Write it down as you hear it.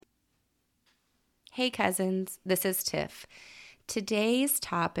Hey cousins, this is Tiff. Today's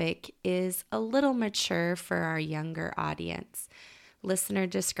topic is a little mature for our younger audience. Listener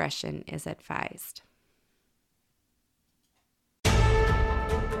discretion is advised.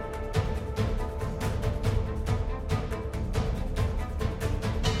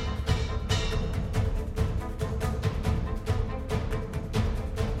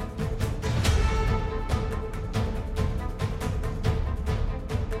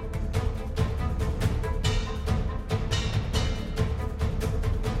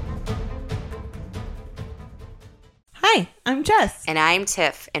 Hi, I'm Jess, And I'm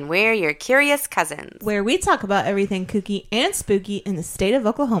Tiff, and we're your curious cousins. where we talk about everything kooky and spooky in the state of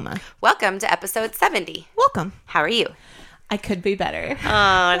Oklahoma. Welcome to episode 70. Welcome. How are you? I could be better.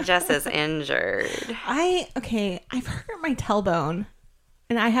 Oh, Jess is injured. I've hurt my tailbone,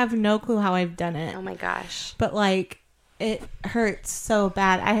 and I have no clue how I've done it. Oh my gosh. But, it hurts so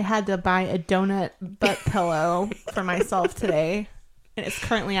bad. I had to buy a donut butt pillow for myself today, and it's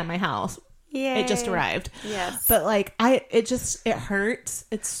currently at my house. Yay. It just arrived. Yes. But it hurts.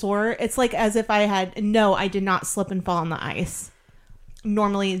 It's sore. It's like as if I did not slip and fall on the ice.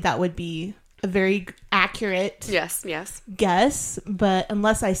 Normally that would be a very accurate Yes. guess, but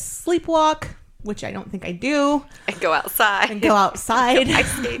unless I sleepwalk, which I don't think I do, And go outside. go outside.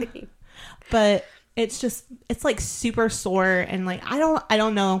 Ice skating. But it's like super sore and I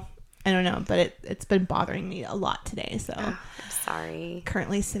don't know, but it's been bothering me a lot today. So I'm sorry.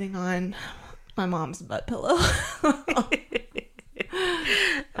 currently sitting on my mom's butt pillow.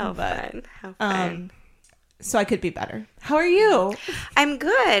 How fun. So I could be better. How are you? I'm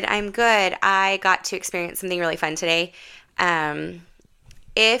good. I got to experience something really fun today.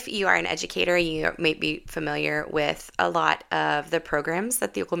 If you are an educator, you may be familiar with a lot of the programs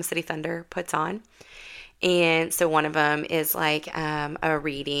that the Oklahoma City Thunder puts on. And so one of them is a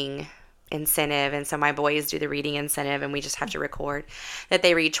reading incentive. And so my boys do the reading incentive, and we just have to record that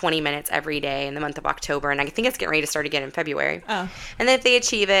they read 20 minutes every day in the month of October. And I think it's getting ready to start again in February. Oh. And then if they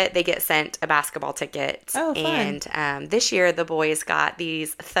achieve it, they get sent a basketball ticket. Oh, fun. And this year the boys got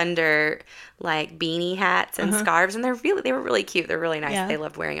these Thunder beanie hats and scarves, and they were really cute. They're really nice. Yeah. They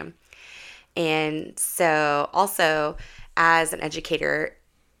loved wearing them. And so also as an educator,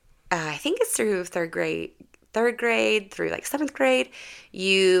 I think it's through third grade through 7th grade,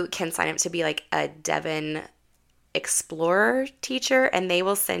 you can sign up to be a Devon Explorer teacher, and they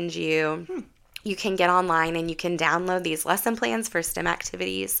will send you, you can get online and you can download these lesson plans for STEM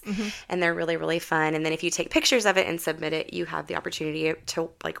activities, and they're really, really fun. And then if you take pictures of it and submit it, you have the opportunity to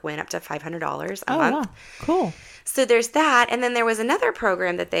win up to $500 a month. Wow. Cool. So there's that. And then there was another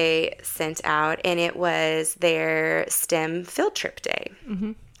program that they sent out, and it was their STEM field trip day.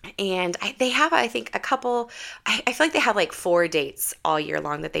 And they have, I think, a couple, I feel like they have 4 dates all year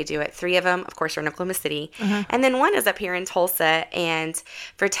long that they do it. 3 of them, of course, are in Oklahoma City. And then one is up here in Tulsa. And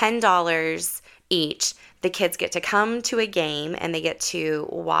for $10 each, the kids get to come to a game, and they get to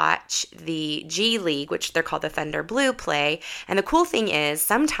watch the G League, which they're called the Thunder Blue, play. And the cool thing is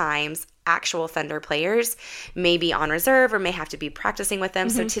sometimes actual Thunder players may be on reserve or may have to be practicing with them.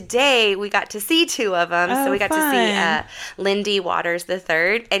 So today we got to see 2 of them. Oh, so we got fun. to see Lindy Waters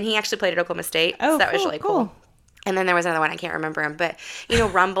III, and he actually played at Oklahoma State. Oh, so that was cool, really cool. And then there was another one, I can't remember him, but,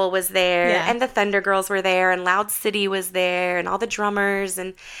 Rumble was there, Yeah. and the Thunder Girls were there, and Loud City was there, and all the drummers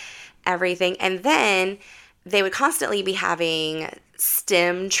and everything. And then they would constantly be having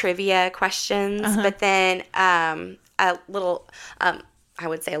STEM trivia questions, but then a little... I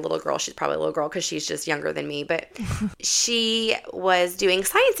would say a little girl. She's probably a little girl because she's just younger than me. But she was doing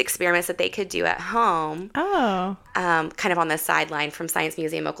science experiments that they could do at home. Oh. Kind of on the sideline from Science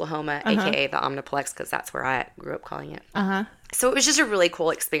Museum, Oklahoma, a.k.a. the Omniplex, because that's where I grew up calling it. So it was just a really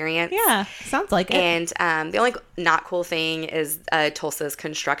cool experience. Yeah. Sounds like it. And the only not cool thing is Tulsa's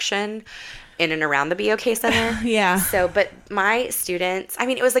construction in and around the BOK Center. Yeah. So, but my students,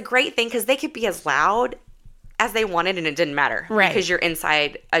 it was a great thing because they could be as loud as they wanted, and it didn't matter. Right. Because you're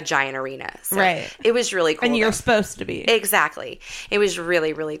inside a giant arena. So right. It was really cool. And you're supposed to be. Exactly. It was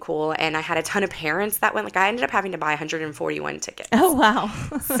really, really cool. And I had a ton of parents that went. I ended up having to buy 141 tickets. Oh, wow.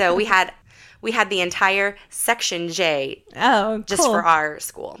 So we had the entire Section J just cool. for our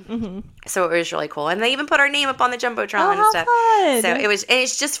school. So it was really cool. And they even put our name up on the Jumbotron and stuff. Fun. So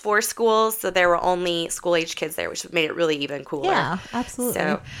it's just 4 schools. So there were only school-age kids there, which made it really even cooler. Yeah, absolutely.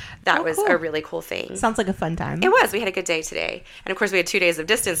 So that was cool. a really cool thing. Sounds like a fun time. It was. We had a good day today. And, of course, we had 2 days of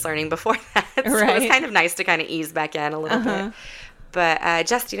distance learning before that. So it was kind of nice to kind of ease back in a little bit. But,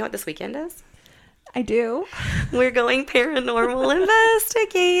 Jess, do you know what this weekend is? I do. We're going paranormal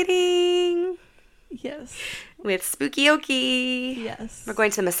investigating. Yes. with Spooky Okie. Yes. We're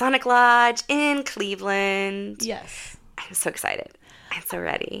going to the Masonic Lodge in Cleveland. Yes. I'm so excited. I'm so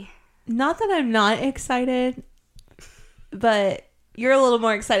ready. Not that I'm not excited, but you're a little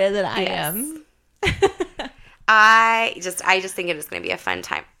more excited than I am. I just think it is going to be a fun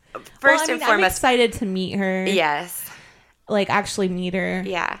time. First and foremost, I'm excited to meet her. Yes. Like, actually meet her.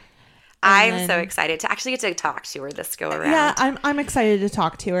 Yeah. I'm so excited to actually get to talk to her this go around. Yeah, I'm excited to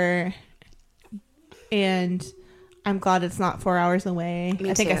talk to her. And I'm glad it's not 4 hours away.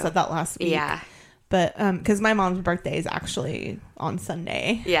 Me I think too. I said that last week. Yeah. But because my mom's birthday is actually on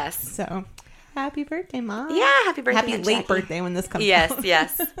Sunday. Yes. So happy birthday, Mom. Yeah, happy birthday. Happy late birthday when this comes Yes, out.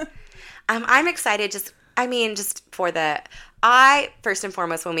 yes. I'm excited just for first and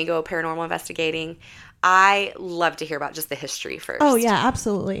foremost, when we go paranormal investigating, I love to hear about just the history first. Oh, yeah,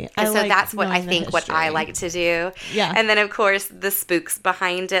 absolutely. And so that's what I think what I like to do. Yeah. And then, of course, the spooks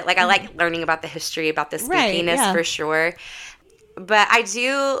behind it. Like, I like learning about the history, about the spookiness for sure. But I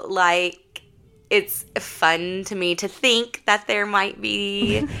do like, it's fun to me to think that there might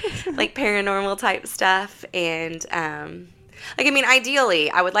be, like, paranormal type stuff. And, like, I mean,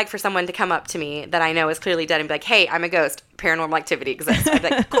 ideally, I would like for someone to come up to me that I know is clearly dead and be like, hey, I'm a ghost. Paranormal activity exists. I'd be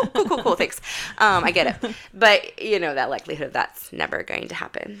like, cool, thanks. I get it. But, that likelihood, that's never going to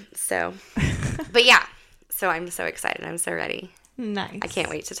happen. So, but yeah. So I'm so excited. I'm so ready. Nice. I can't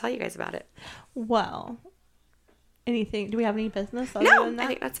wait to tell you guys about it. Well, do we have any business other than that? I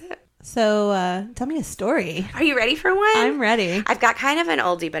think that's it. So, tell me a story. Are you ready for one? I'm ready. I've got kind of an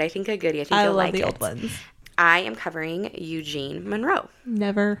oldie, but I think a goodie. I think you'll like it. I love the old ones. I am covering Eugene Monroe.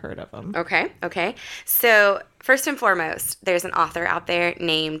 Never heard of him. Okay. So, first and foremost, there's an author out there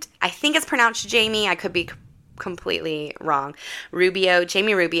named, I think it's pronounced Jamie. I could be completely wrong.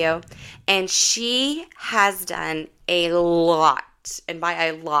 Jamie Rubio. And she has done a lot. And by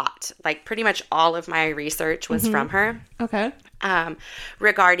a lot, like pretty much all of my research was from her. Okay.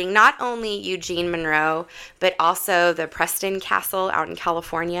 Regarding not only Eugene Monroe, but also the Preston Castle out in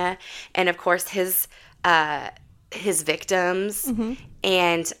California. And, of course, his victims.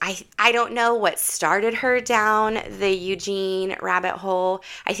 And I don't know what started her down the Eugene rabbit hole.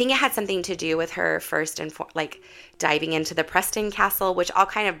 I think it had something to do with her first and diving into the Preston Castle, which I'll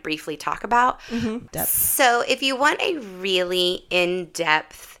kind of briefly talk about. So if you want a really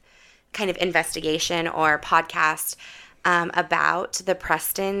in-depth kind of investigation or podcast about the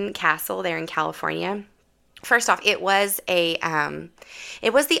Preston Castle there in California, first off, it was the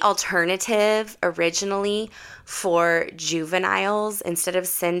alternative originally for juveniles. Instead of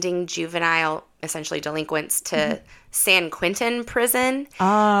sending juvenile, essentially delinquents, to San Quentin prison,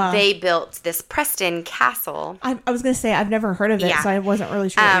 they built this Preston Castle. I was going to say, I've never heard of it, so I wasn't really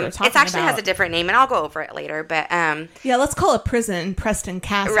sure what you were talking about. It actually has a different name, and I'll go over it later. But yeah, let's call it prison Preston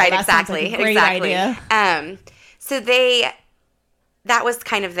Castle. Right, that exactly. Sounds like a great idea. So that was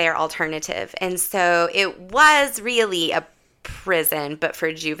kind of their alternative. And so it was really a prison, but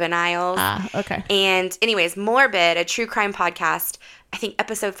for juveniles. Okay. And anyways, Morbid, a true crime podcast, I think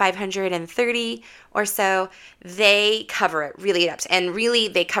episode 530 or so, they cover it really in depth. And really,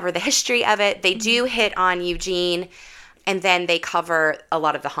 they cover the history of it. They do hit on Eugene, and then they cover a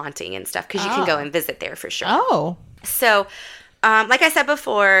lot of the haunting and stuff, because you can go and visit there for sure. Oh. So, like I said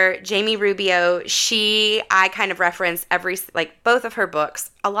before, Jamie Rubio, I kind of reference both of her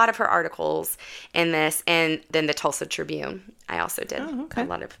books, a lot of her articles in this, and then the Tulsa Tribune I also did a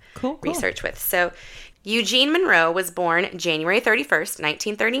lot of research with. So Eugene Monroe was born January 31st,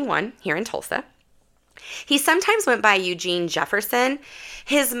 1931, here in Tulsa. He sometimes went by Eugene Jefferson.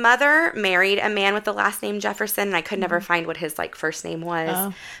 His mother married a man with the last name Jefferson, and I could never find what his first name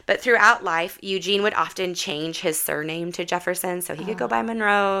was. But throughout life, Eugene would often change his surname to Jefferson, so he could go by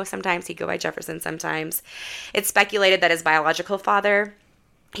Monroe. Sometimes he'd go by Jefferson sometimes. It's speculated that his biological father,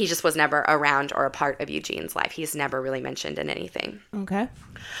 he just was never around or a part of Eugene's life. He's never really mentioned in anything. Okay.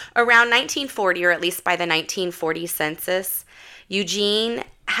 Around 1940, or at least by the 1940 census, Eugene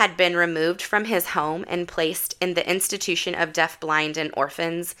had been removed from his home and placed in the Institution of Deaf, Blind, and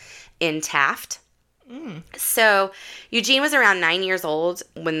Orphans in Taft. So Eugene was around 9 years old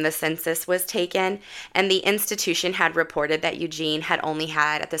when the census was taken, and the institution had reported that Eugene had only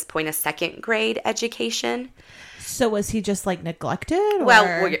had, at this point, a second grade education. So was he just neglected? Or?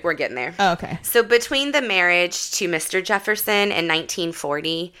 Well, we're getting there. Oh, okay. So between the marriage to Mr. Jefferson in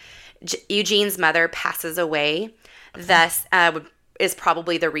 1940, Eugene's mother passes away. Thus, is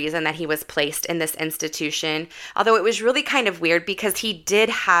probably the reason that he was placed in this institution. Although it was really kind of weird because he did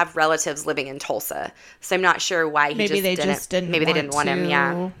have relatives living in Tulsa. So I'm not sure why he just didn't want him,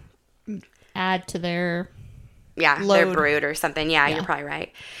 yeah. Add to their Yeah, load. their brood or something. Yeah, you're probably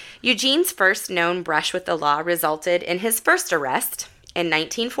right. Eugene's first known brush with the law resulted in his first arrest in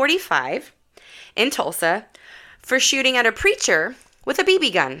 1945 in Tulsa for shooting at a preacher with a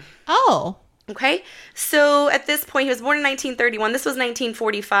BB gun. Oh. Okay, so at this point, he was born in 1931. This was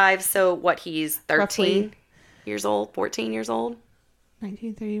 1945, so what, he's 13 Roughly. years old, 14 years old?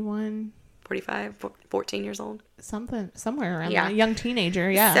 1931. 45, 14 years old? Somewhere around there. A young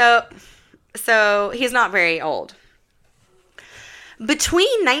teenager, yeah. So he's not very old. Between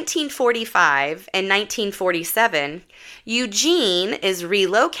 1945 and 1947, Eugene is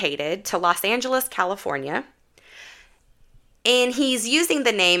relocated to Los Angeles, California. And he's using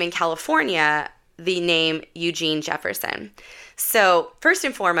the name in California, the name Eugene Jefferson. So first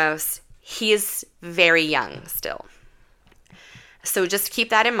and foremost, he is very young still. So just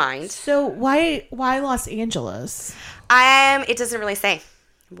keep that in mind. So why Los Angeles? It doesn't really say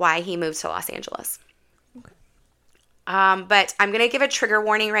why he moved to Los Angeles. Okay. But I'm going to give a trigger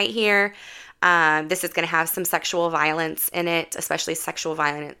warning right here. This is going to have some sexual violence in it, especially sexual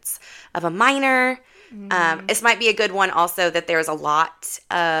violence of a minor. This might be a good one also that there's a lot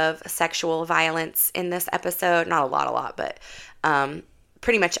of sexual violence in this episode. Not a lot, but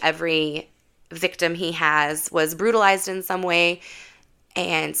pretty much every victim he has was brutalized in some way.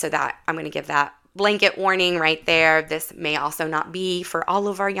 And so that I'm going to give that blanket warning right there. This may also not be for all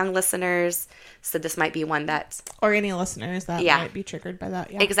of our young listeners. So this might be one that... Or any listeners that might be triggered by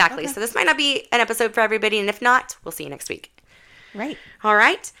that. Yeah. Exactly. Okay. So this might not be an episode for everybody. And if not, we'll see you next week. Right. All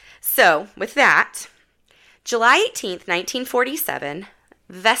right. So with that... July 18th, 1947,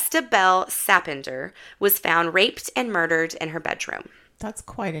 Vesta Bell Sapender was found raped and murdered in her bedroom. That's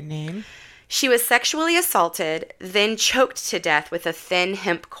quite a name. She was sexually assaulted, then choked to death with a thin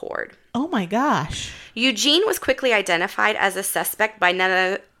hemp cord. Oh my gosh. Eugene was quickly identified as a suspect by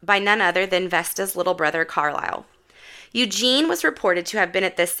none other than Vesta's little brother, Carlisle. Eugene was reported to have been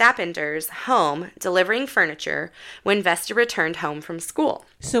at the Sapender's home delivering furniture when Vesta returned home from school.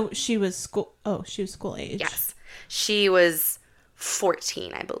 So she was school age. Yes. She was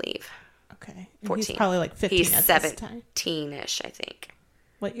 14, I believe. Okay. And 14. He's probably like 15 He's at this time. 17-ish, I think.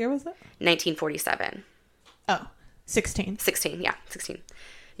 What year was that? 1947. Oh, 16. 16, yeah, 16.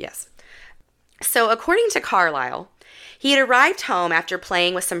 Yes. So according to Carlisle, he had arrived home after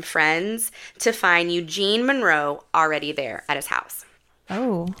playing with some friends to find Eugene Monroe already there at his house.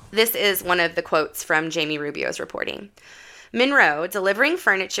 Oh. This is one of the quotes from Jamie Rubio's reporting. Monroe, delivering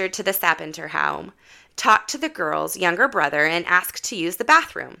furniture to the Sapenter home, talked to the girl's younger brother and asked to use the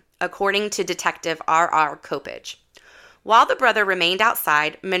bathroom, according to Detective R.R. Copage. While the brother remained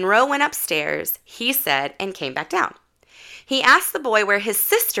outside, Monroe went upstairs, he said, and came back down. He asked the boy where his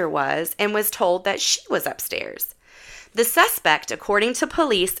sister was and was told that she was upstairs. The suspect, according to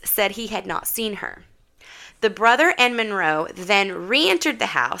police, said he had not seen her. The brother and Monroe then re-entered the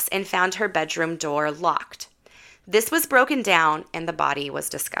house and found her bedroom door locked. This was broken down and the body was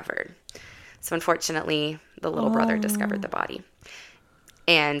discovered. So unfortunately, the little brother discovered the body.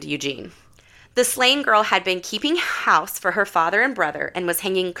 And Eugene. The slain girl had been keeping house for her father and brother and was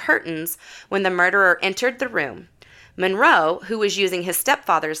hanging curtains when the murderer entered the room. Monroe, who was using his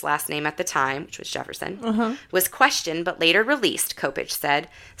stepfather's last name at the time, which was Jefferson, was questioned but later released, Copage said,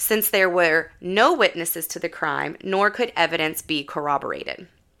 since there were no witnesses to the crime, nor could evidence be corroborated.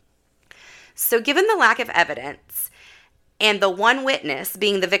 So given the lack of evidence, and the one witness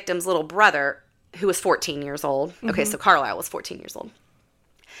being the victim's little brother, who was 14 years old, okay, so Carlisle was 14 years old,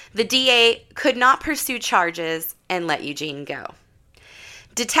 the DA could not pursue charges and let Eugene go.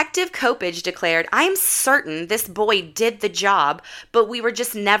 Detective Copage declared, "I am certain this boy did the job, but we were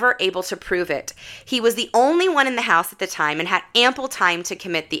just never able to prove it. He was the only one in the house at the time and had ample time to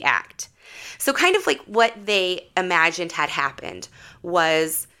commit the act." So kind of like what they imagined had happened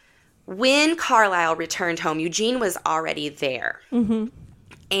was when Carlisle returned home, Eugene was already there.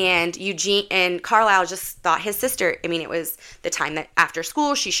 And Eugene and Carlisle just thought his sister, I mean, it was the time that after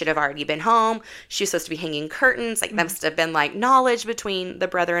school, she should have already been home. She was supposed to be hanging curtains. Like, that must have been, like, knowledge between the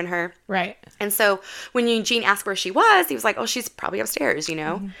brother and her. Right. And so when Eugene asked where she was, he was like, oh, she's probably upstairs, you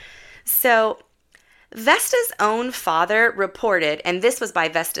know? So Vesta's own father reported, and this was by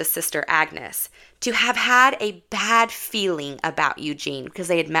Vesta's sister Agnes, to have had a bad feeling about Eugene because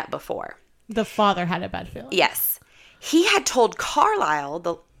they had met before. The father had a bad feeling. Yes. He had told Carlisle,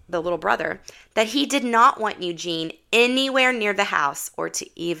 the little brother, that he did not want Eugene anywhere near the house or to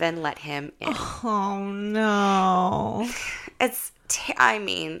even let him in. Oh, no. I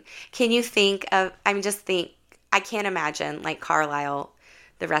mean, can you think of, I can't imagine, like, Carlisle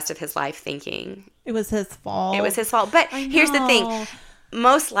the rest of his life thinking. It was his fault. It was his fault. But here's the thing.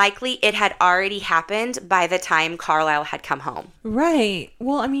 most likely it had already happened by the time Carlisle had come home. Right.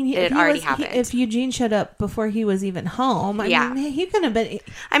 Well, I mean, it had already happened. If Eugene showed up before he was even home, I mean, he could have been.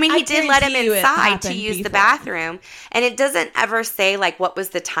 I mean, he did let him inside to use the bathroom. And it doesn't ever say, like, what was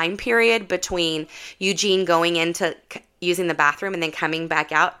the time period between Eugene going into using the bathroom and then coming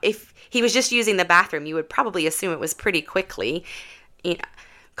back out. If he was just using the bathroom, you would probably assume it was pretty quickly. You know,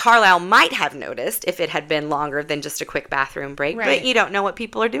 Carlisle might have noticed if it had been longer than just a quick bathroom break, right. But you don't know what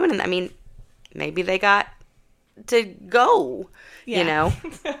people are doing. And I mean, maybe they got to go, you know?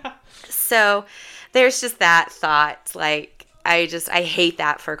 So there's just that thought. Like, I hate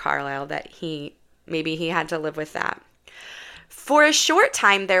that for Carlisle, that maybe he had to live with that. For a short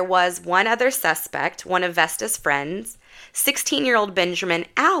time, there was one other suspect, one of Vesta's friends, 16-year-old Benjamin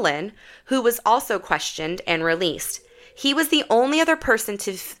Allen, who was also questioned and released. He was the only other person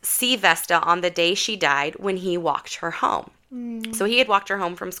to see Vesta on the day she died when he walked her home. So he had walked her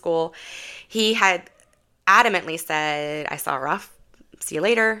home from school. He had adamantly said, I saw her off. See you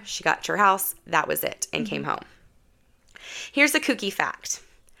later. She got to her house. That was it, and came home. Here's a kooky fact.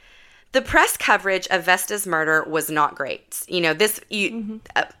 The press coverage of Vesta's murder was not great. You know, a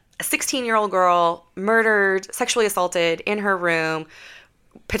 16-year-old girl murdered, sexually assaulted in her room,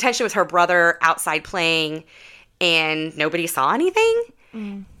 potentially with her brother outside playing, and nobody saw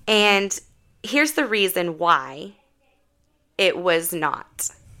anything. And here's the reason why it was not.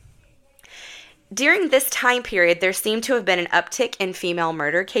 During this time period, there seemed to have been an uptick in female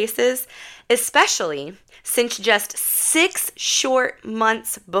murder cases, especially since just 6 short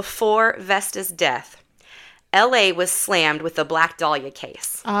months before Vesta's death, L.A. was slammed with the Black Dahlia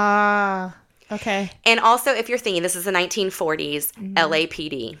case. Okay. And also, if you're thinking this is the 1940s,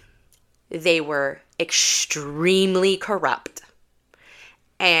 LAPD, they were extremely corrupt.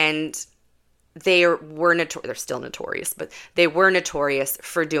 And they were they're still notorious, but they were notorious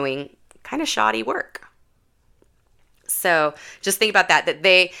for doing kind of shoddy work. So just think about that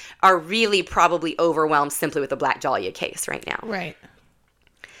they are really probably overwhelmed simply with the Black Dahlia case right now. Right.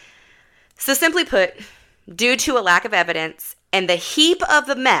 So simply put, due to a lack of evidence and the heap of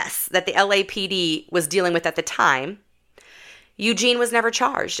the mess that the LAPD was dealing with at the time, Eugene was never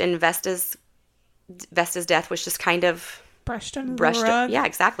charged, and Vesta's death was just kind of brushed under the rug. Yeah,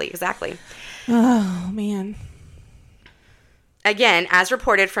 exactly. Oh, man. Again, as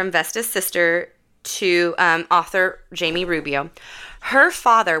reported from Vesta's sister to author Jamie Rubio, her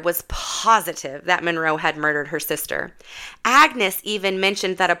father was positive that Monroe had murdered her sister. Agnes even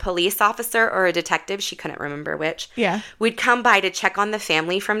mentioned that a police officer or a detective, she couldn't remember which, would come by to check on the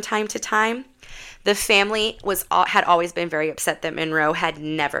family from time to time. The family had always been very upset that Monroe had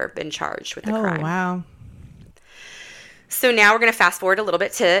never been charged with the crime. Oh, wow. So now we're going to fast forward a little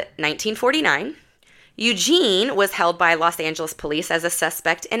bit to 1949. Eugene was held by Los Angeles police as a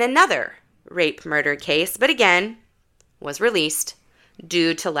suspect in another rape murder case, but again, was released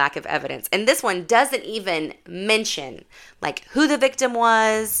due to lack of evidence. And this one doesn't even mention, like, who the victim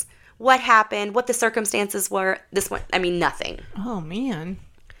was, what happened, what the circumstances were. This one, I mean, nothing. Oh, man.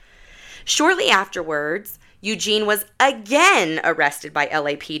 Shortly afterwards, Eugene was again arrested by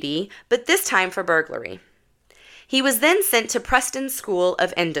LAPD, but this time for burglary. He was then sent to Preston School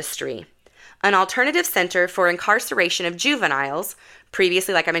of Industry, an alternative center for incarceration of juveniles.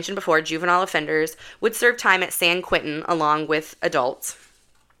 Previously, like I mentioned before, juvenile offenders would serve time at San Quentin along with adults.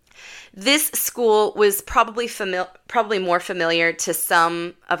 This school was probably more familiar to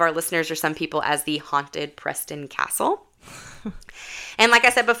some of our listeners or some people as the Haunted Preston Castle. And like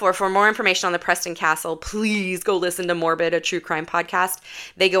I said before, for more information on the Preston Castle, please go listen to Morbid, a true crime podcast.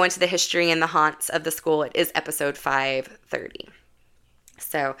 They go into the history and the haunts of the school. It is episode 530.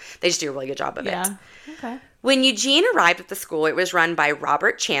 So they just do a really good job of it. Okay. When Eugene arrived at the school, it was run by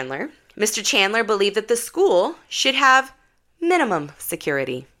Robert Chandler. Mr. Chandler believed that the school should have minimum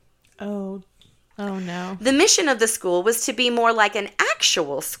security. Oh no. The mission of the school was to be more like an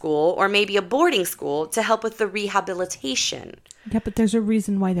actual school or maybe a boarding school to help with the rehabilitation. Yeah, but there's a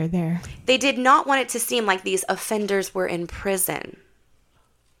reason why they're there. They did not want it to seem like these offenders were in prison.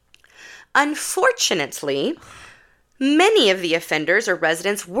 Unfortunately, many of the offenders or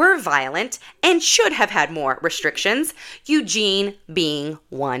residents were violent and should have had more restrictions, Eugene being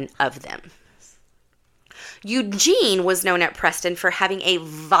one of them. Eugene was known at Preston for having a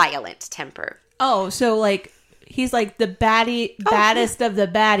violent temper. Oh, so like he's like the baddest of the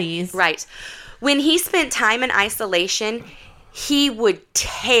baddies. Right. When he spent time in isolation, he would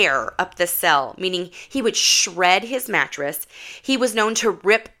tear up the cell, meaning he would shred his mattress. He was known to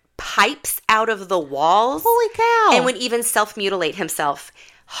rip pipes out of the walls. Holy cow. And would even self-mutilate himself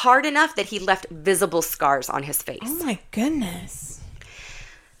hard enough that he left visible scars on his face. Oh my goodness.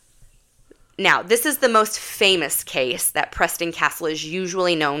 Now, this is the most famous case that Preston Castle is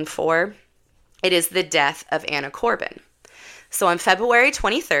usually known for. It is the death of Anna Corbin. So on February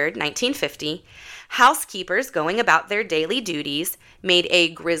 23rd, 1950, housekeepers going about their daily duties made a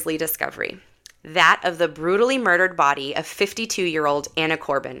grisly discovery. That of the brutally murdered body of 52-year-old Anna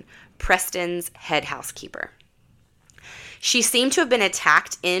Corbin, Preston's head housekeeper. She seemed to have been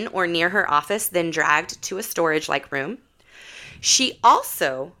attacked in or near her office, then dragged to a storage-like room. She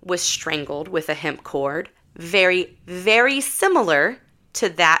also was strangled with a hemp cord, very, very similar to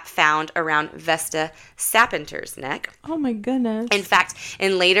that found around Vesta Sapinter's neck. Oh my goodness. In fact,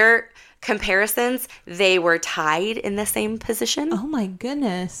 in later comparisons, they were tied in the same position. Oh my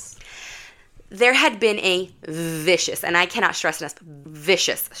goodness. There had been a vicious, and I cannot stress enough,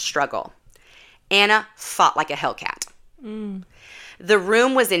 vicious struggle. Anna fought like a hellcat. The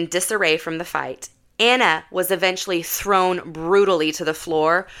room was in disarray from the fight. Anna was eventually thrown brutally to the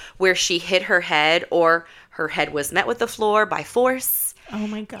floor, where she hit her head, or her head was met with the floor by force. Oh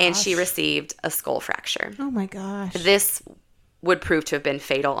my gosh. And she received a skull fracture. Oh my gosh. This would prove to have been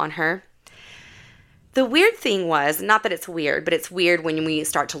fatal on her. The weird thing was, not that it's weird, but it's weird when we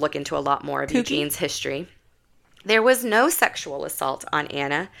start to look into a lot more of Eugene's history. There was no sexual assault on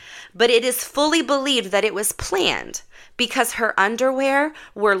Anna, but it is fully believed that it was planned because her underwear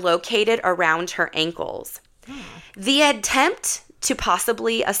were located around her ankles. The attempt to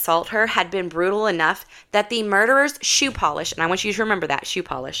possibly assault her had been brutal enough that the murderer's shoe polish, and I want you to remember that, shoe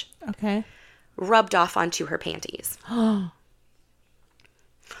polish, Okay. rubbed off onto her panties.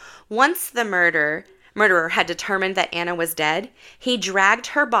 Once the murderer had determined that Anna was dead, he dragged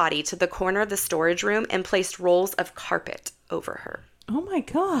her body to the corner of the storage room and placed rolls of carpet over her. Oh my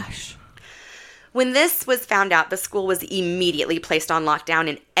gosh. When this was found out, the school was immediately placed on lockdown,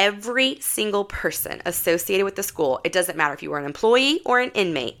 and every single person associated with the school, it doesn't matter if you were an employee or an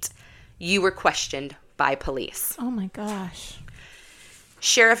inmate, you were questioned by police. Oh my gosh.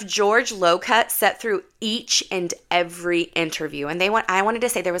 Sheriff George Lowcutt sat through each and every interview, and I wanted to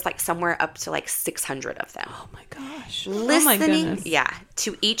say there was like somewhere up to like 600 of them. Oh my gosh. Listening,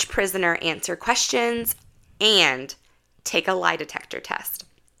 to each prisoner answer questions and take a lie detector test,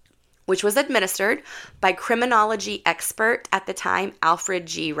 which was administered by criminology expert at the time, Alfred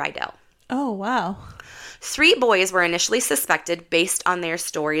G. Rydell. Oh, wow. 3 boys were initially suspected based on their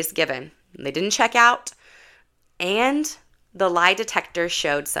stories given. They didn't check out, and the lie detector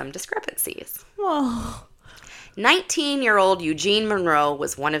showed some discrepancies. Oh. 19-year-old Eugene Monroe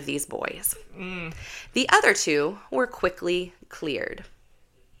was one of these boys. The other 2 were quickly cleared.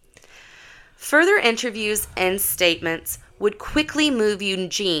 Further interviews and statements would quickly move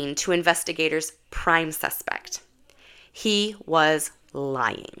Eugene to investigators' prime suspect. He was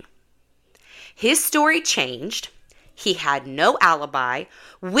lying. His story changed. He had no alibi.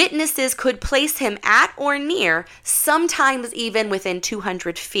 Witnesses could place him at or near, sometimes even within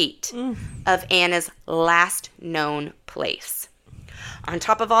 200 feet of Anna's last known place. On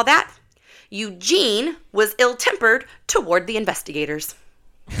top of all that, Eugene was ill-tempered toward the investigators.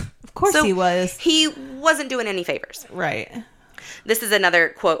 Of course he was. He wasn't doing any favors. Right. This is another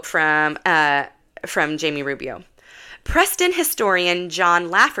quote from Jamie Rubio. Preston historian John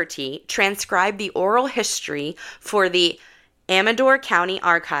Lafferty transcribed the oral history for the Amador County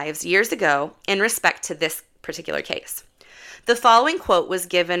Archives years ago in respect to this particular case. The following quote was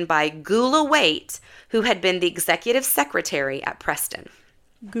given by Gula Waite, who had been the executive secretary at Preston.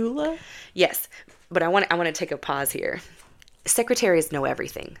 Gula? Yes, but I want to take a pause here. Secretaries know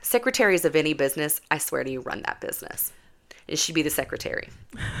everything. Secretaries of any business, I swear to you, run that business. It should be the secretary.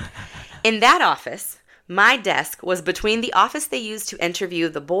 In that office, my desk was between the office they used to interview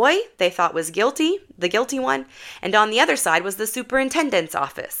the boy they thought was guilty, the guilty one, and on the other side was the superintendent's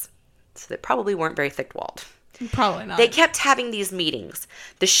office. So they probably weren't very thick-walled. Probably not. They kept having these meetings.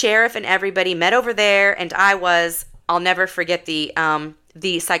 The sheriff and everybody met over there, and I'll never forget the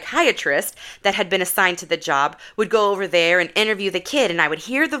psychiatrist that had been assigned to the job would go over there and interview the kid, and I would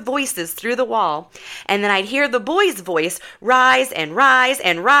hear the voices through the wall, and then I'd hear the boy's voice rise and rise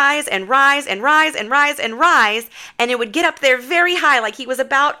and rise and rise and rise and rise and rise, and it would get up there very high like he was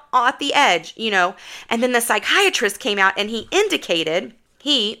about at the edge, and then the psychiatrist came out and he indicated,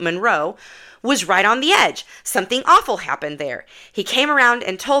 Monroe, was right on the edge. Something awful happened there. He came around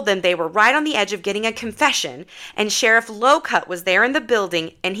and told them they were right on the edge of getting a confession, and Sheriff Lowcutt was there in the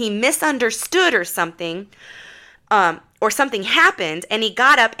building, and he misunderstood or something happened, and he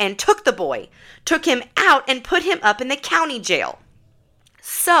got up and took the boy, took him out, and put him up in the county jail.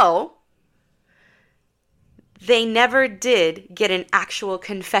 So, they never did get an actual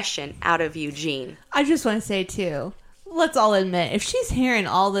confession out of Eugene. I just want to say, too, let's all admit, if she's hearing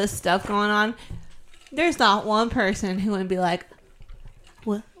all this stuff going on, there's not one person who would be like,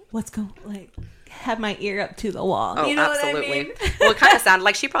 what's going, like, have my ear up to the wall. Oh, you know absolutely. What I mean? Well, it kind of sounded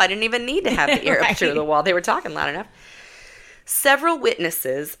like she probably didn't even need to have the ear Right. up to the wall. They were talking loud enough. Several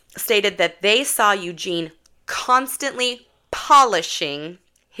witnesses stated that they saw Eugene constantly polishing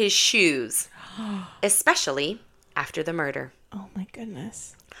his shoes, especially after the murder. Oh, my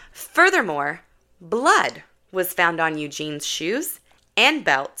goodness. Furthermore, blood was found on Eugene's shoes and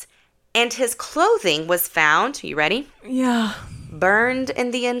belt, and his clothing was found, you ready? Yeah. Burned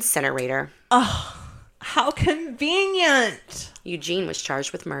in the incinerator. Oh, how convenient. Eugene was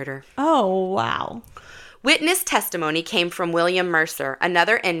charged with murder. Oh, wow. Witness testimony came from William Mercer,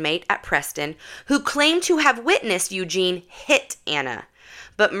 another inmate at Preston, who claimed to have witnessed Eugene hit Anna.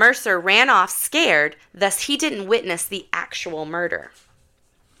 But Mercer ran off scared, thus he didn't witness the actual murder.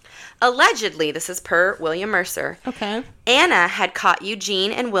 Allegedly, this is per William Mercer, Okay. Anna had caught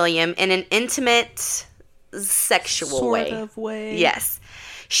Eugene and William in an intimate, sexual way. Sort of way. Yes.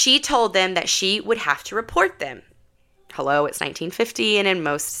 She told them that she would have to report them. Hello, it's 1950, and in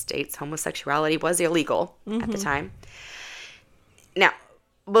most states, homosexuality was illegal at the time. Now,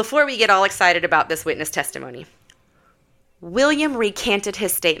 before we get all excited about this witness testimony, William recanted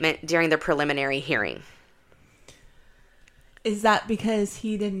his statement during the preliminary hearing. Is that because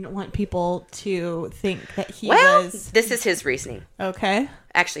he didn't want people to think that he Well, was... this is his reasoning. Okay.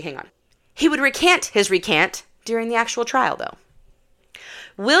 Actually, hang on. He would recant his recant during the actual trial, though.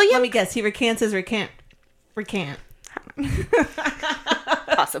 William... Let me guess. He recants his recant.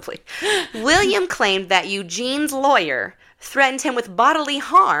 Possibly. William claimed that Eugene's lawyer threatened him with bodily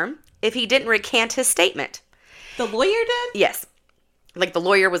harm if he didn't recant his statement. The lawyer did? Yes. Like the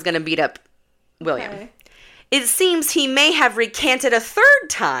lawyer was going to beat up William. Okay. It seems he may have recanted a third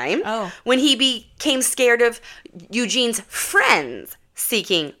time when he became scared of Eugene's friends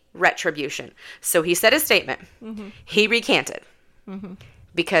seeking retribution. So he said his statement. Mm-hmm. He recanted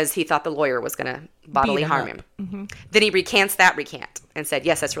because he thought the lawyer was going to bodily harm him. Mm-hmm. Then he recants that recant and said,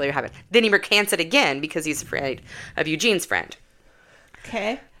 yes, that's really what happened. Then he recants it again because he's afraid of Eugene's friend.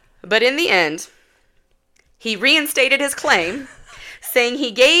 Okay. But in the end, he reinstated his claim, saying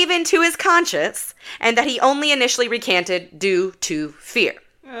he gave into his conscience and that he only initially recanted due to fear.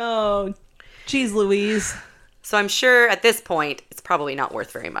 Oh, geez, Louise. So I'm sure at this point, it's probably not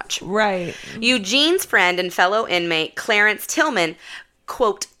worth very much. Right. Eugene's friend and fellow inmate Clarence Tillman,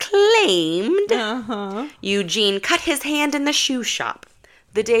 quote, claimed Eugene cut his hand in the shoe shop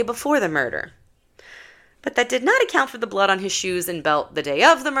the day before the murder. But that did not account for the blood on his shoes and belt the day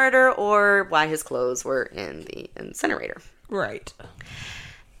of the murder or why his clothes were in the incinerator. Right.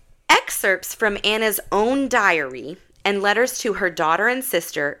 Excerpts from Anna's own diary and letters to her daughter and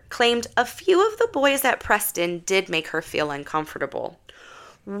sister claimed a few of the boys at Preston did make her feel uncomfortable.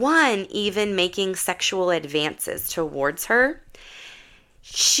 One even making sexual advances towards her.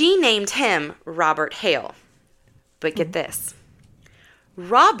 She named him Robert Hale. But get this.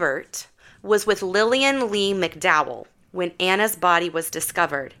 Robert was with Lillian Lee McDowell when Anna's body was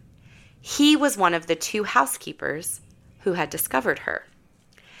discovered. He was one of the two housekeepers who had discovered her.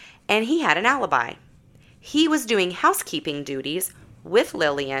 And he had an alibi. He was doing housekeeping duties with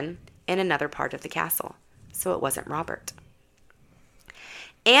Lillian in another part of the castle. So it wasn't Robert.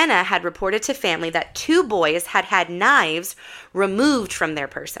 Anna had reported to family that two boys had had knives removed from their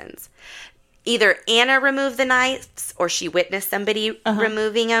persons. Either Anna removed the knives or she witnessed somebody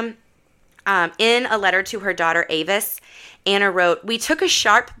removing them. In a letter to her daughter Avis, Anna wrote, "We took a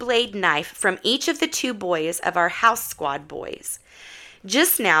sharp blade knife from each of the two boys of our house squad boys.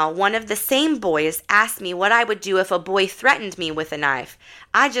 Just now, one of the same boys asked me what I would do if a boy threatened me with a knife.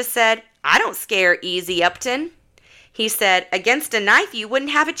 I just said, I don't scare easy, Upton. He said, against a knife you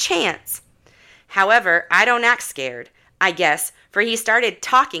wouldn't have a chance. However, I don't act scared, I guess, for he started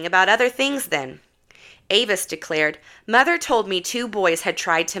talking about other things then." Avis declared, "Mother told me two boys had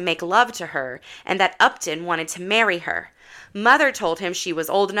tried to make love to her and that Upton wanted to marry her. Mother told him she was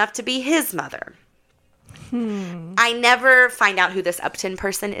old enough to be his mother." I never find out who this Upton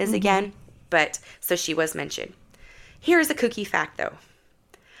person is again, but so she was mentioned. Here's a kooky fact, though.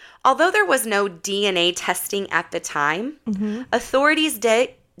 Although there was no DNA testing at the time, authorities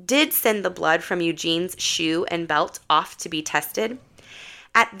did send the blood from Eugene's shoe and belt off to be tested.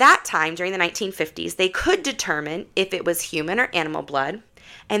 At that time, during the 1950s, they could determine if it was human or animal blood,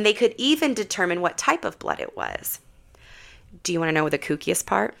 and they could even determine what type of blood it was. Do you want to know the kookiest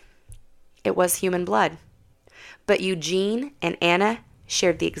part? It was human blood. But Eugene and Anna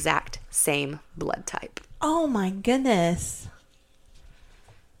shared the exact same blood type. Oh, my goodness.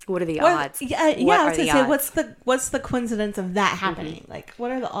 What are the odds? Yeah, I was going to say, what's the coincidence of that happening? Like,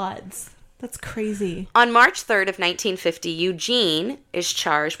 what are the odds? That's crazy. On March 3rd of 1950, Eugene is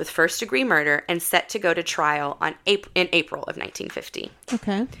charged with first-degree murder and set to go to trial in April of 1950.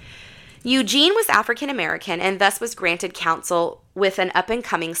 Okay. Eugene was African-American and thus was granted counsel with an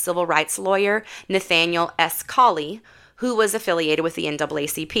up-and-coming civil rights lawyer, Nathaniel S. Colley, who was affiliated with the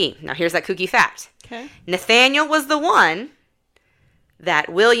NAACP. Now, here's that kooky fact. Okay. Nathaniel was the one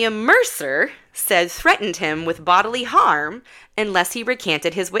that William Mercer said threatened him with bodily harm unless he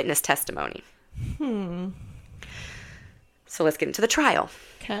recanted his witness testimony. So let's get into the trial.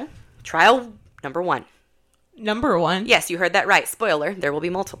 Okay. Trial number 1. Number 1? Yes, you heard that right. Spoiler, there will be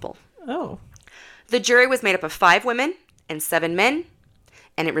multiple. Oh. The jury was made up of 5 women and 7 men,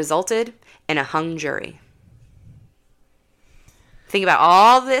 and it resulted in a hung jury. Think about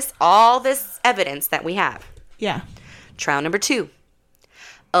all this evidence that we have. Yeah. Trial number 2.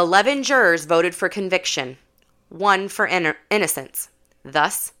 11 jurors voted for conviction, 1 for innocence.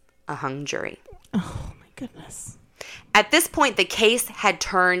 Thus, a hung jury. Oh, my goodness. At this point, the case had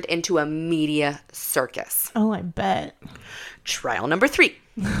turned into a media circus. Oh, I bet. Trial number 3.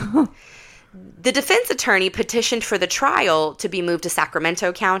 The defense attorney petitioned for the trial to be moved to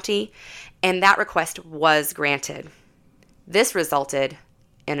Sacramento County, and that request was granted. This resulted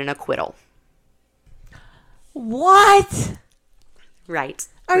in an acquittal. What? Right.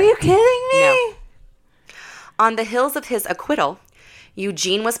 Are you kidding me? No. On the heels of his acquittal,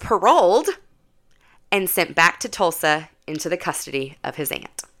 Eugene was paroled and sent back to Tulsa into the custody of his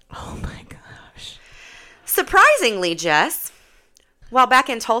aunt. Oh my gosh. Surprisingly, Jess, while back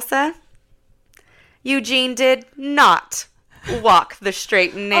in Tulsa, Eugene did not walk the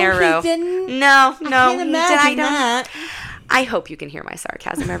straight and narrow. Oh, he didn't? No, I can't imagine that. I hope you can hear my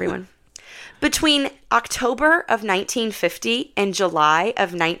sarcasm, everyone. Between October of 1950 and July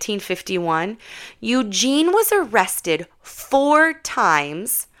of 1951, Eugene was arrested 4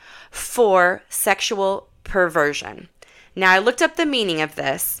 times for sexual perversion. Now, I looked up the meaning of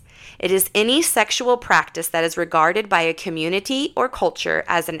this. It is any sexual practice that is regarded by a community or culture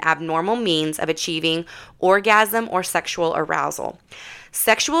as an abnormal means of achieving orgasm or sexual arousal.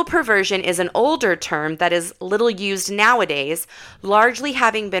 Sexual perversion is an older term that is little used nowadays, largely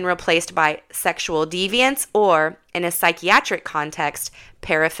having been replaced by sexual deviance or, in a psychiatric context,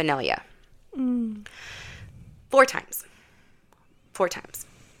 paraphernalia. 4 times. 4 times.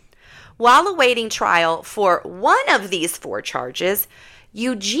 While awaiting trial for one of these 4 charges,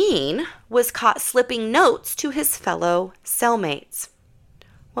 Eugene was caught slipping notes to his fellow cellmates.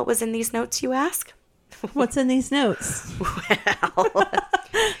 What was in these notes, you ask? What's in these notes? Well,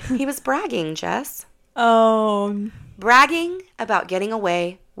 he was bragging, Jess. Oh. Bragging about getting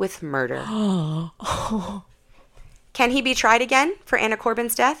away with murder. Can he be tried again for Anna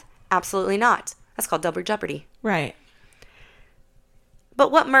Corbin's death? Absolutely not. That's called double jeopardy. Right.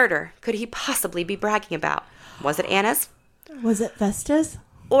 But what murder could he possibly be bragging about? Was it Anna's? Was it Vesta's?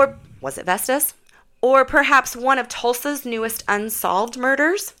 Or was it Vesta's? Or perhaps one of Tulsa's newest unsolved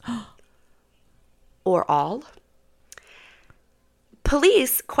murders? Or all?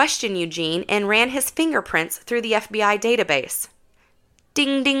 Police questioned Eugene and ran his fingerprints through the FBI database.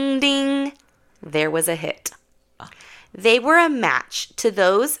 Ding, ding, ding. There was a hit. They were a match to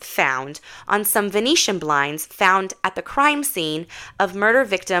those found on some Venetian blinds found at the crime scene of murder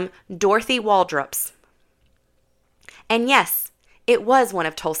victim Dorothy Waldrop's. And yes, it was one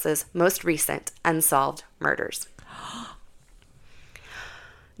of Tulsa's most recent unsolved murders.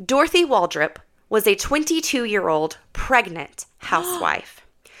 Dorothy Waldrop was a 22-year-old pregnant housewife.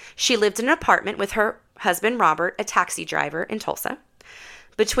 She lived in an apartment with her husband, Robert, a taxi driver in Tulsa.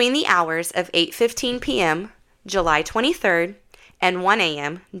 Between the hours of 8:15 p.m., July 23rd, and 1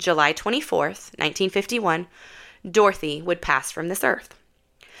 a.m., July 24th, 1951, Dorothy would pass from this earth.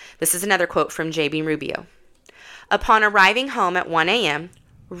 This is another quote from J.B. Rubio. Upon arriving home at 1 a.m.,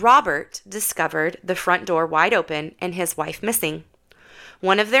 Robert discovered the front door wide open and his wife missing.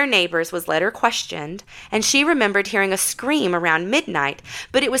 One of their neighbors was later questioned, and she remembered hearing a scream around midnight,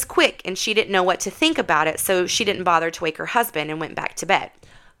 but it was quick and she didn't know what to think about it, so she didn't bother to wake her husband and went back to bed.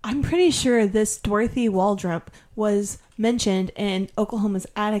 I'm pretty sure this Dorothy Waldrop was mentioned in Oklahoma's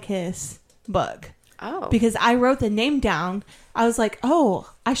Atticus book. Oh. Because I wrote the name down. I was like,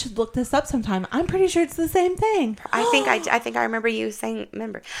 oh, I should look this up sometime. I'm pretty sure it's the same thing. I think I remember you saying,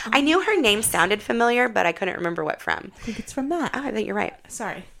 I knew her name sounded familiar, but I couldn't remember what from. I think it's from that. Oh, I think you're right.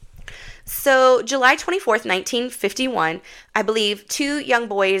 Sorry. So July 24th, 1951, I believe 2 young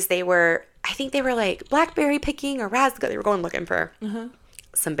boys, they were like blackberry picking or raspberry. They were going looking for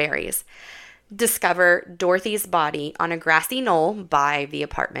some berries. discover Dorothy's body on a grassy knoll by the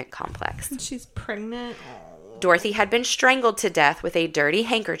apartment complex. She's pregnant. Dorothy had been strangled to death with a dirty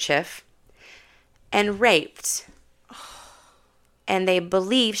handkerchief and raped. And they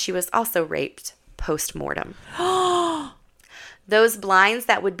believe she was also raped post-mortem. Those blinds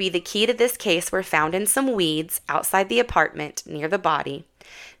that would be the key to this case were found in some weeds outside the apartment near the body.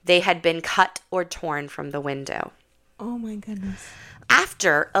 They had been cut or torn from the window. Oh my goodness.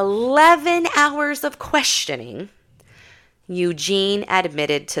 After 11 hours of questioning, Eugene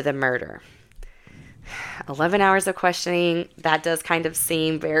admitted to the murder. 11 hours of questioning, that does kind of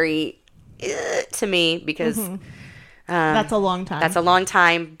seem very to me because that's a long time. That's a long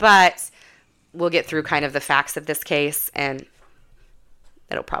time, but we'll get through kind of the facts of this case and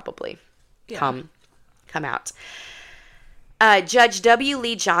it'll probably come out. Judge W.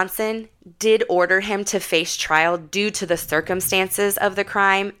 Lee Johnson did order him to face trial due to the circumstances of the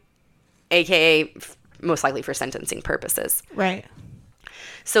crime, aka most likely for sentencing purposes. Right.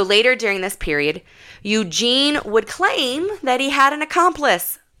 So later during this period, Eugene would claim that he had an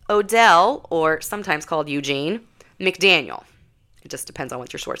accomplice, Odell, or sometimes called Eugene, McDaniel. It just depends on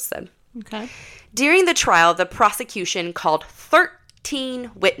what your source said. Okay. During the trial, the prosecution called 13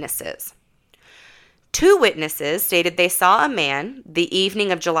 witnesses. 2 witnesses stated they saw a man the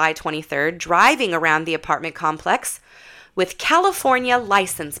evening of July 23rd driving around the apartment complex with California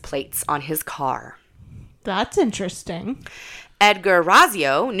license plates on his car. That's interesting. Edgar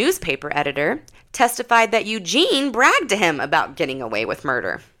Razio, newspaper editor, testified that Eugene bragged to him about getting away with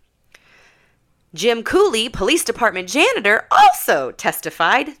murder. Jim Cooley, police department janitor, also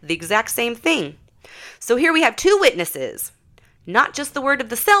testified the exact same thing. So here we have 2 witnesses. Not just the word of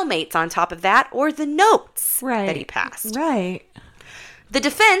the cellmates on top of that, or the notes that he passed. Right. The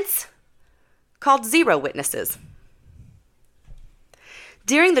defense called 0 witnesses.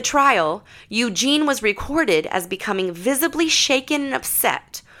 During the trial, Eugene was recorded as becoming visibly shaken and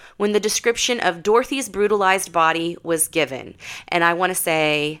upset when the description of Dorothy's brutalized body was given. And I want to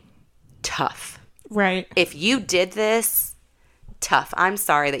say, tough. Right. If you did this, tough. I'm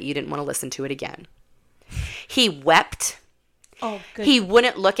sorry that you didn't want to listen to it again. He wept. Oh, good. He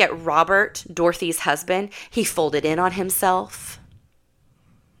wouldn't look at Robert, Dorothy's husband. He folded in on himself.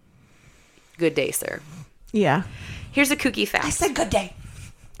 Good day, sir. Yeah. Here's a kooky fact. I said good day.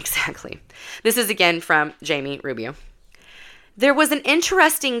 Exactly. This is again from Jamie Rubio. There was an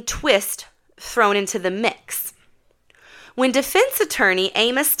interesting twist thrown into the mix. When defense attorney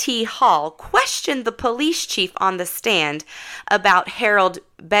Amos T. Hall questioned the police chief on the stand about Harold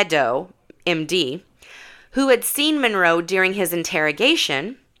Beddoe, MD, who had seen Monroe during his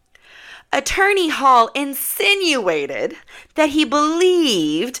interrogation, Attorney Hall insinuated that he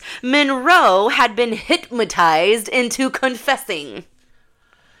believed Monroe had been hypnotized into confessing.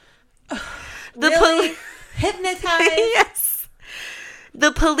 Really? Hypnotized? Yes.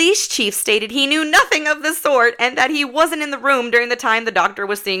 The police chief stated he knew nothing of the sort and that he wasn't in the room during the time the doctor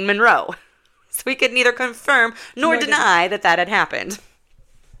was seeing Monroe. So he could neither confirm nor deny that had happened.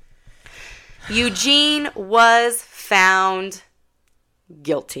 Eugene was found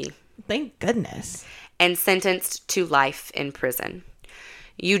guilty. Thank goodness. And sentenced to life in prison.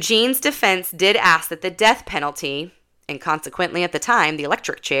 Eugene's defense did ask that the death penalty, and consequently at the time the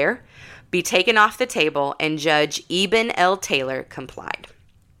electric chair, be taken off the table, and Judge Eben L. Taylor complied.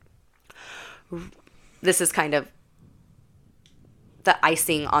 This is kind of the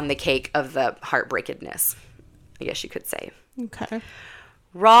icing on the cake of the heartbreakedness, I guess you could say. Okay.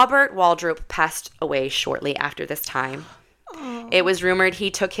 Robert Waldrop passed away shortly after this time. Aww. It was rumored he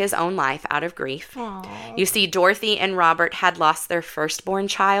took his own life out of grief. Aww. You see, Dorothy and Robert had lost their firstborn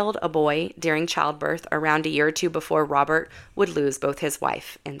child, a boy, during childbirth around a year or 2 before Robert would lose both his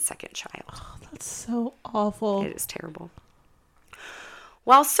wife and second child. Oh, that's so awful. It is terrible.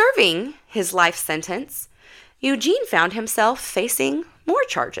 While serving his life sentence, Eugene found himself facing more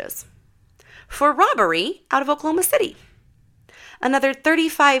charges for robbery out of Oklahoma City. Another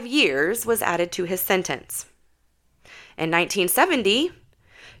 35 years was added to his sentence. In 1970,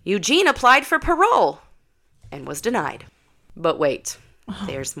 Eugene applied for parole and was denied. But wait,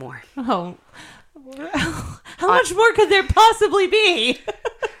 there's more. Oh, how much more could there possibly be?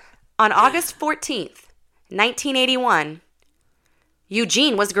 On August 14th, 1981,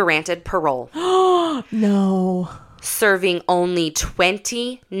 Eugene was granted parole. No. Serving only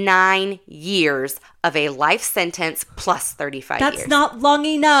 29 years of a life sentence plus 35 years. That's not long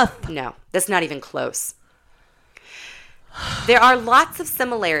enough. No, that's not even close. There are lots of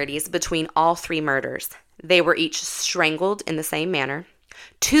similarities between all 3 murders. They were each strangled in the same manner,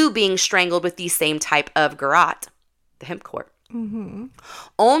 2 being strangled with the same type of garrote, the hemp cord,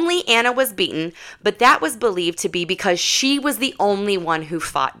 Only Anna was beaten, but that was believed to be because she was the only one who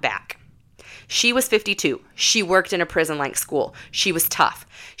fought back. She was 52. She worked in a prison-like school. She was tough.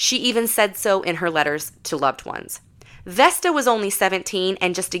 She even said so in her letters to loved ones. Vesta was only 17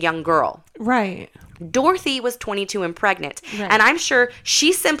 and just a young girl. Right. Dorothy was 22 and pregnant. Right. And I'm sure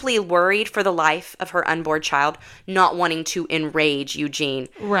she simply worried for the life of her unborn child, not wanting to enrage Eugene.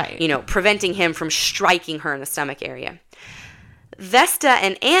 Right. Preventing him from striking her in the stomach area. Vesta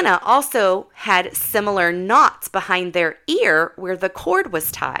and Anna also had similar knots behind their ear where the cord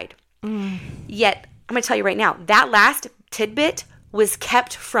was tied. Yet, I'm going to tell you right now, that last tidbit was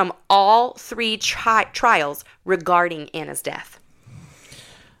kept from all three trials regarding Anna's death.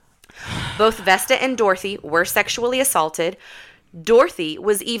 Both Vesta and Dorothy were sexually assaulted. Dorothy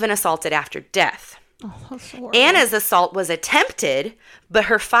was even assaulted after death. Oh, that's horrible. Anna's assault was attempted, but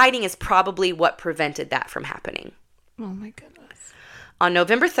her fighting is probably what prevented that from happening. Oh, my goodness. On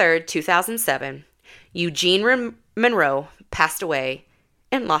November 3rd, 2007, Eugene Monroe passed away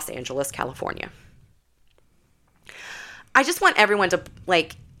in Los Angeles, California. I just want everyone to,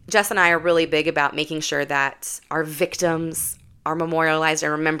 Jess and I are really big about making sure that our victims are memorialized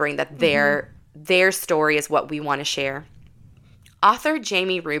and remembering that their story is what we want to share. Author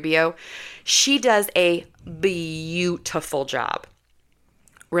Jamie Rubio, she does a beautiful job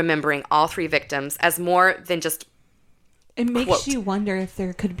remembering all three victims as more than just It makes quote. you wonder if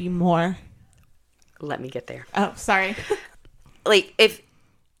there could be more. Let me get there. Oh, sorry. If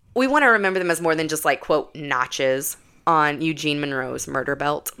we want to remember them as more than just quote, notches on Eugene Monroe's murder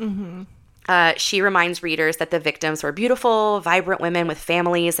belt. She reminds readers that the victims were beautiful, vibrant women with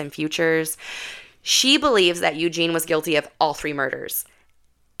families and futures. She believes that Eugene was guilty of all three murders.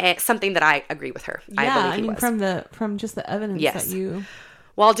 Something that I agree with her. I believe he was. From just the evidence Yes. that you...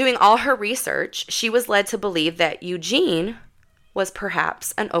 While doing all her research, she was led to believe that Eugene was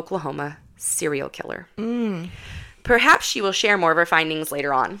perhaps an Oklahoma serial killer. Perhaps she will share more of her findings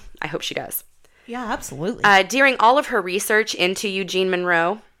later on. I hope she does. Yeah, absolutely. During all of her research into Eugene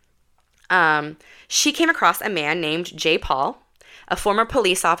Monroe, she came across a man named J. Paul, a former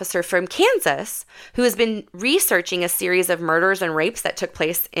police officer from Kansas who has been researching a series of murders and rapes that took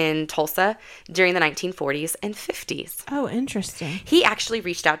place in Tulsa during the 1940s and 50s. Oh, interesting. He actually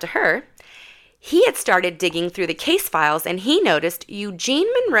reached out to her. He had started digging through the case files and he noticed Eugene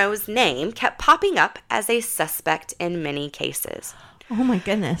Monroe's name kept popping up as a suspect in many cases. Oh, my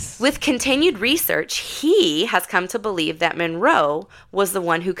goodness. With continued research, he has come to believe that Monroe was the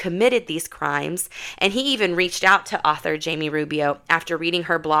one who committed these crimes, and he even reached out to author Jamie Rubio after reading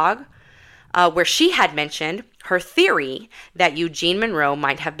her blog, where she had mentioned her theory that Eugene Monroe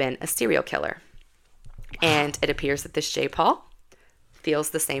might have been a serial killer. And it appears that this J. Paul feels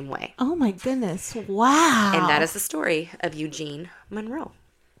the same way. Oh, my goodness. Wow. And that is the story of Eugene Monroe.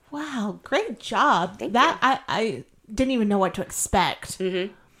 Wow. Great job. Thank you. you. I didn't even know what to expect.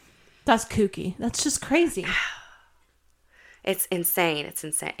 That's kooky. That's just crazy. It's insane. It's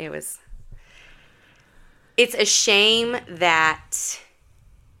insane. It's a shame that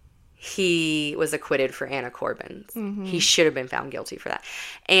he was acquitted for Anna Corbin's. He should have been found guilty for that.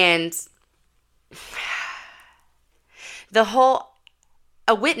 And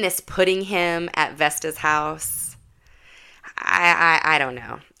a witness putting him at Vesta's house, I don't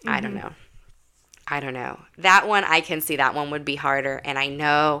know. I don't know. That one, I can see that one would be harder. And I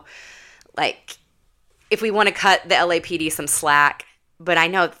know, if we want to cut the LAPD some slack, but I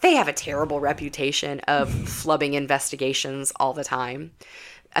know they have a terrible reputation of flubbing investigations all the time,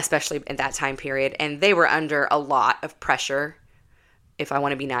 especially in that time period. And they were under a lot of pressure. If I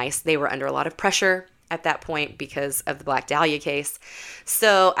want to be nice, they were under a lot of pressure at that point because of the Black Dahlia case.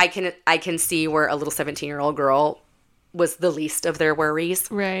 So I can see where a little 17-year-old girl was the least of their worries.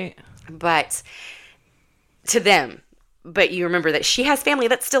 Right. But to them, but you remember that she has family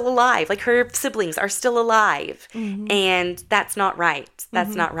that's still alive. Her siblings are still alive. And that's not right.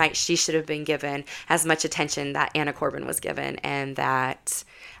 That's not right. She should have been given as much attention that Anna Corbin was given and that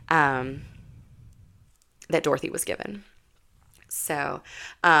Dorothy was given. So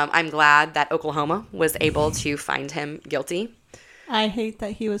I'm glad that Oklahoma was able to find him guilty. I hate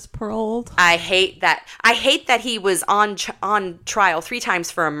that he was paroled. I hate that he was on trial 3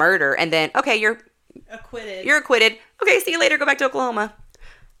 times for a murder and then, okay, you're acquitted. Okay, see you later. Go back to Oklahoma.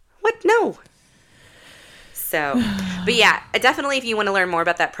 What? No. So, but yeah, definitely if you want to learn more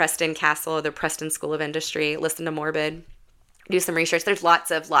about that Preston Castle, the Preston School of Industry, listen to Morbid. Do some research. There's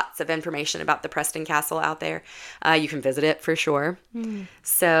lots of information about the Preston Castle out there. You can visit it for sure.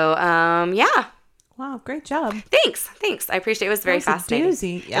 So, yeah. Wow, great job. Thanks. I appreciate it. It was very fascinating. A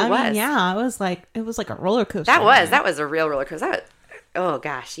doozy. It was. Yeah, it was like a roller coaster. That was a real roller coaster. Oh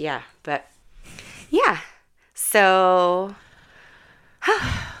gosh, yeah. But yeah. So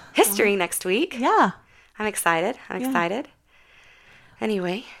history next week. Yeah. I'm excited.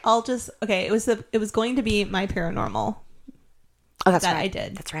 Anyway. It was going to be my paranormal. Oh, that's that right. I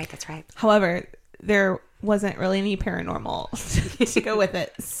did. That's right. However, there wasn't really any paranormal to go with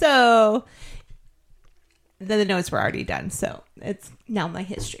it. So the notes were already done. So it's now my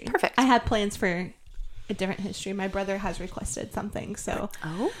history. Perfect. I had plans for a different history. My brother has requested something. So.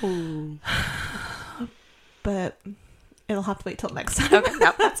 Oh. But it'll have to wait till next time. Okay.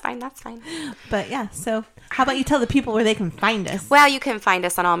 No, that's fine. But yeah, so how about you tell the people where they can find us? Well, you can find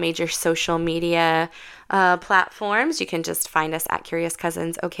us on all major social media platforms. You can just find us at Curious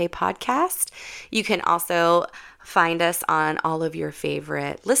Cousins OK Podcast. You can also find us on all of your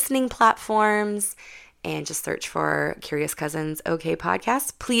favorite listening platforms and just search for Curious Cousins OK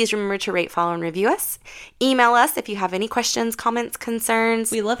Podcast. Please remember to rate, follow, and review us. Email us if you have any questions, comments,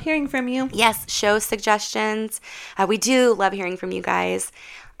 concerns. We love hearing from you. Yes, show suggestions. We do love hearing from you guys.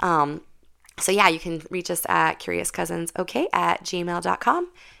 So yeah, you can reach us at curiouscousinsok@gmail.com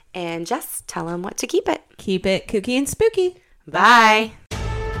and just tell them what to keep it. Keep it kooky and spooky. Bye.